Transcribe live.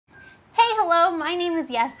Hello, my name is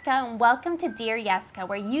Yessica and welcome to Dear Yessica,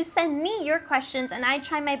 where you send me your questions and I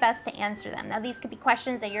try my best to answer them. Now these could be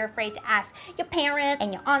questions that you're afraid to ask your parents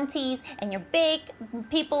and your aunties and your big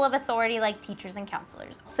people of authority like teachers and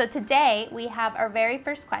counselors. So today we have our very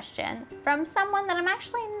first question from someone that I'm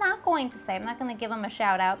actually not going to say. I'm not going to give them a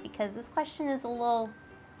shout out because this question is a little...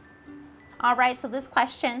 Alright, so this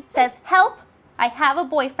question says, help! I have a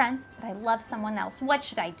boyfriend, but I love someone else. What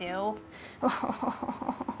should I do?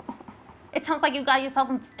 It sounds like you got yourself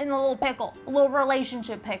in a little pickle, a little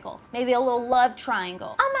relationship pickle, maybe a little love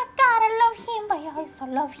triangle. Oh my God, I love him, but I also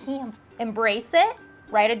love him. Embrace it,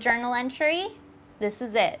 write a journal entry. This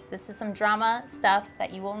is it. This is some drama stuff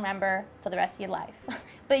that you will remember for the rest of your life.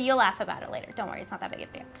 But you'll laugh about it later. Don't worry, it's not that big of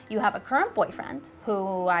a deal. You have a current boyfriend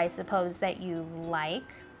who I suppose that you like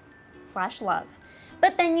 / love,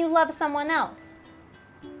 but then you love someone else.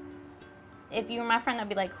 If you were my friend, I'd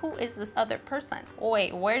be like, who is this other person?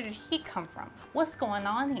 Wait, where did he come from? What's going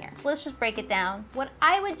on here? Let's just break it down. What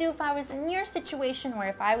I would do if I was in your situation, where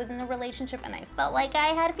if I was in a relationship and I felt like I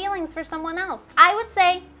had feelings for someone else, I would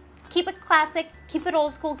say, keep it classic, keep it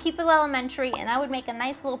old school, keep it elementary, and I would make a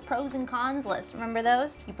nice little pros and cons list. Remember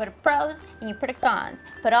those? You put a pros and you put a cons.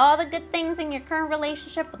 Put all the good things in your current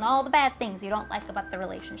relationship and all the bad things you don't like about the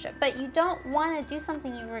relationship. But you don't want to do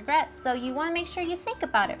something you regret, so you want to make sure you think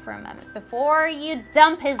about it for a moment. Before you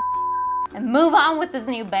dump his and move on with this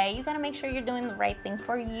new bae, you gotta make sure you're doing the right thing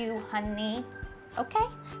for you, honey. Okay?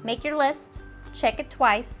 Make your list, check it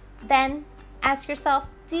twice, then ask yourself,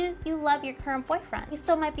 do you love your current boyfriend? He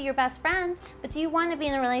still might be your best friend, but do you want to be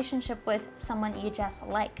in a relationship with someone you just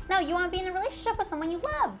like? No, you want to be in a relationship with someone you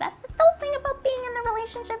love. That's the whole thing about being in a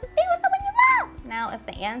relationship, is being with someone you love. Now, if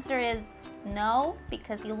the answer is no,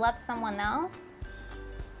 because you love someone else,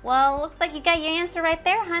 well, looks like you got your answer right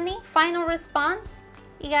there, honey. Final response,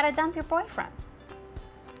 you gotta dump your boyfriend.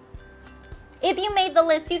 If you made the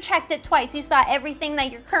list, you checked it twice, you saw everything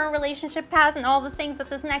that your current relationship has and all the things that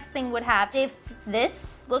this next thing would have. If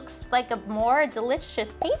this looks like a more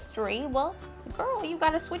delicious pastry, well, girl, you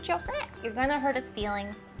gotta switch your snack. You're gonna hurt his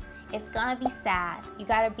feelings. It's gonna be sad. You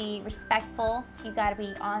gotta be respectful. You gotta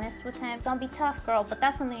be honest with him. It's gonna be tough, girl, but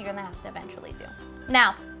that's something you're gonna have to eventually do.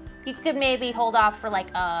 Now, you could maybe hold off for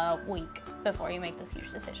like a week before you make this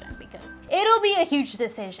huge decision, because it'll be a huge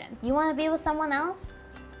decision. You wanna be with someone else?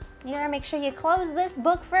 You gotta make sure you close this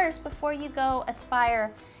book first before you go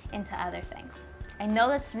aspire into other things. I know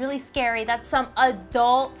that's really scary. That's some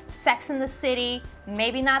adult Sex in the City,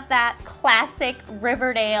 maybe not that classic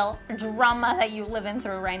Riverdale drama that you're living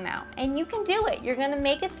through right now. And you can do it. You're gonna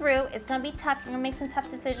make it through. It's gonna be tough. You're gonna make some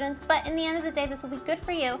tough decisions, but in the end of the day, this will be good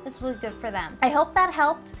for you. This will be good for them. I hope that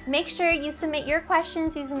helped. Make sure you submit your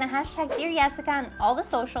questions using the hashtag Dear Yessica on all the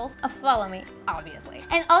socials. Follow me, obviously.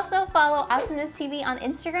 And also follow AwesomenessTV on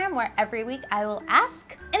Instagram, where every week I will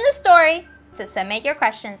ask in the story to submit your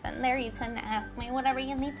questions, and there you can ask me whatever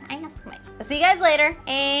you need to ask me. I'll see you guys later,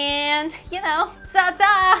 and you know,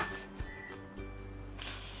 ta-ta!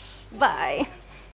 Bye.